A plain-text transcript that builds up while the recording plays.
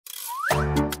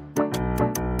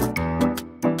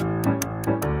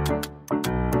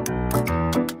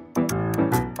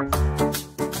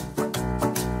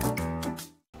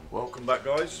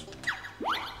guys.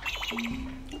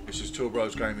 This is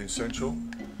Bros Gaming Central.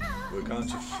 We're going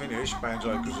to finish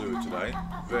Banjo Kazooie today.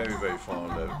 Very, very far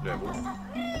level.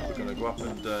 We're going to go up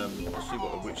and see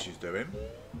what the witch is doing,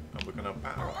 and we're going to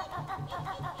batter her.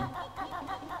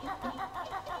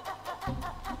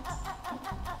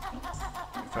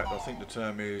 In fact, I think the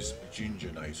term is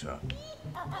Gingernator.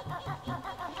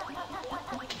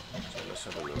 So let's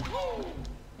have a look.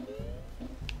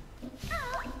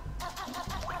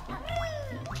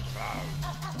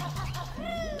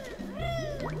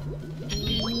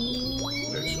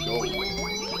 Let's go.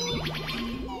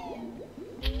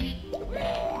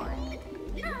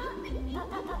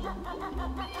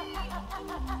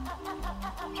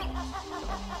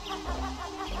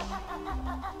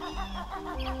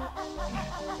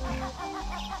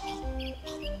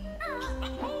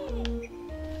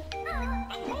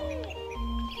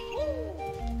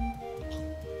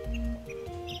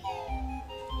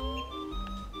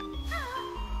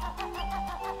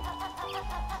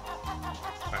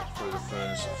 Back through the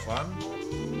furnace of fun.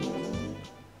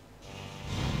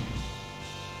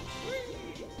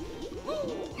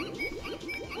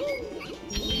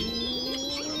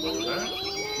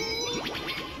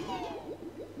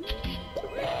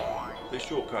 These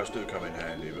shortcuts do come in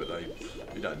handy, but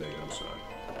you don't need them, so.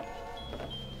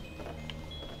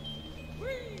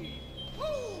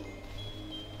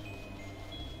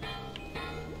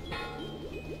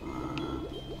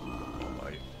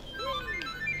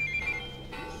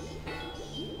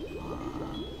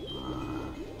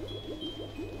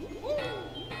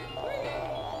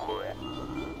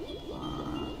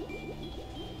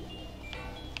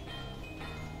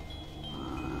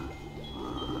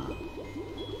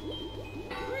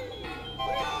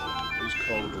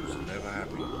 Cauldrons are never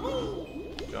happy.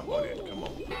 Jump on it, come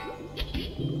on.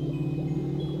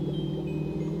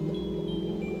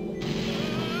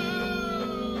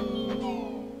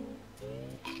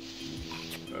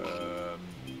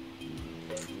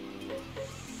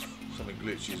 Something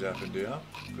glitchy's happened here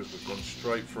because we've gone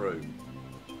straight through.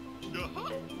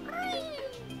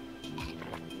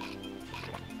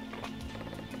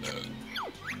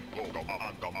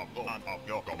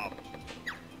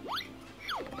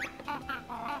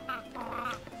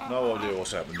 No idea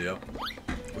what's happened here.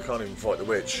 We can't even fight the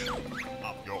witch. We've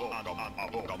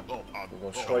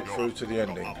gone straight through to the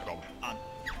ending.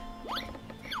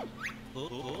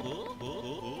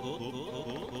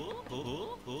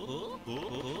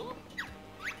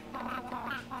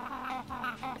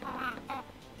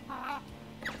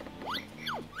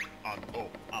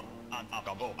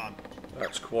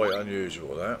 That's quite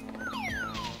unusual, that.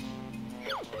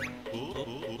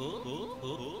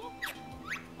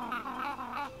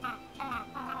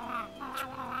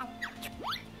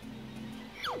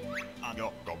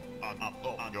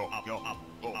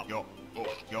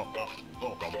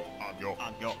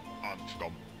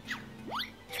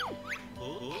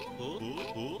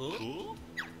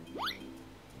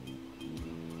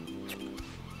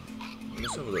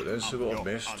 Let's have a look then, see what I've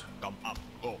missed.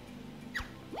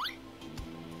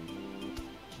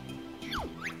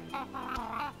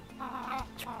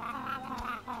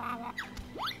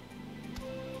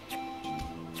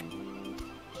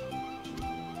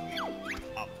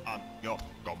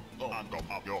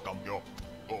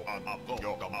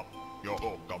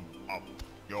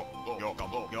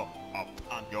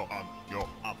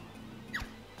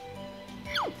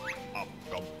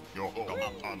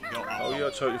 Oh yeah, I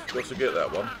totally forgot to get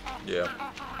that one. Yeah.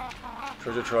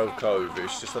 Treasure Trove Cove,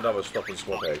 it's just another stop and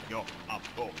swap egg.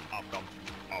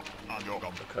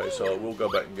 Okay, so I will go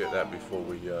back and get that before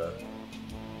we go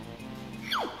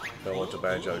on to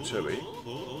Banjo TOOIE.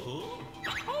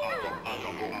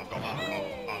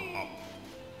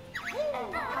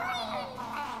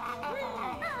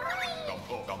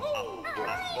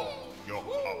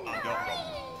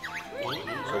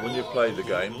 So when you've played the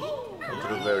game, come to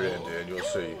the very end here and you'll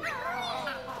see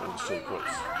all the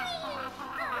secrets.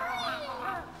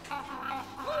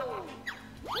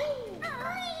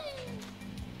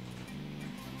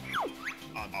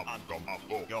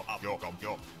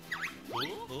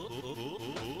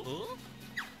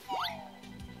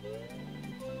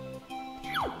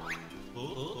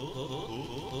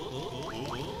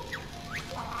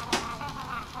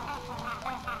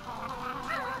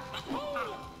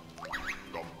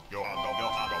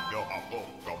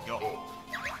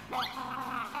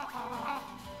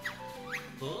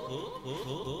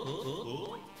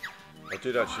 I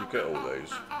did actually get all these,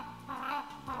 so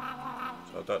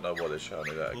I don't know why they're showing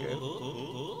me that again.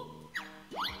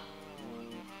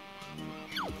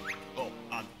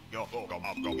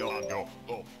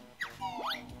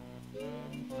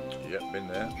 Yep, been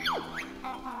there.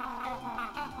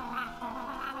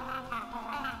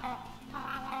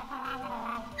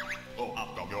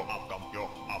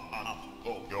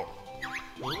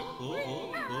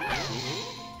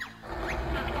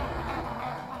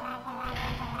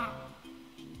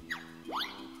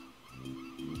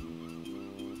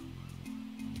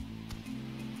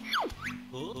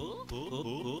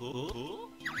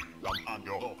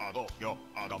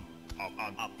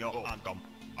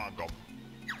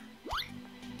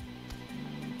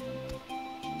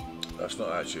 That's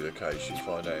not actually the case, you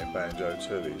find out in Banjo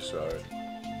TOOIE, so...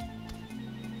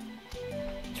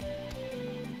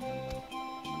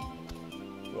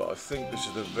 Well, I think this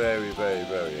is the very, very,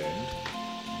 very end.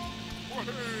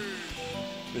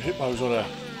 The hippo's on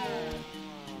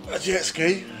a jet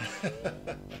ski.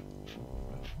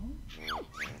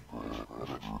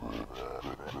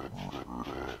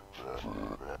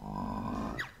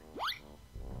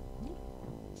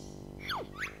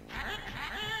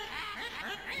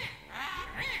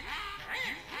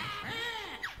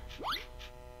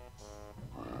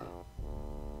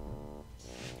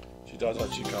 She does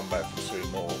actually come back for 2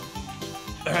 more.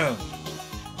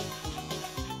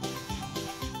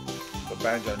 But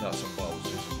Banjo Nuts and Bolts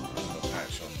isn't a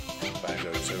patch on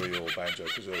Banjo TOOIE or Banjo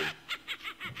Kazooie. I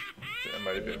think I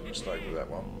made a bit of a mistake with that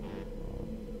one.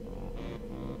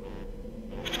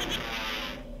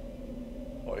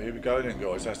 Right, here we go then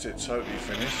guys, that's it, totally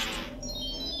finished.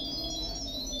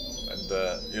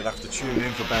 And you'll have to tune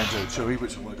in for Banjo TOOIE,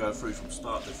 which I'm going to go through from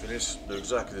start to finish. They're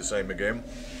exactly the same again.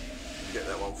 Get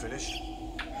that one finished.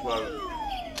 So,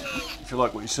 if you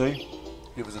like what you see,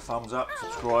 give us a thumbs up,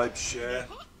 subscribe, share,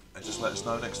 and just let us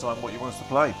know next time what you want us to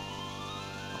play.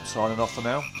 I'm signing off for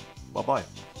now. Bye bye.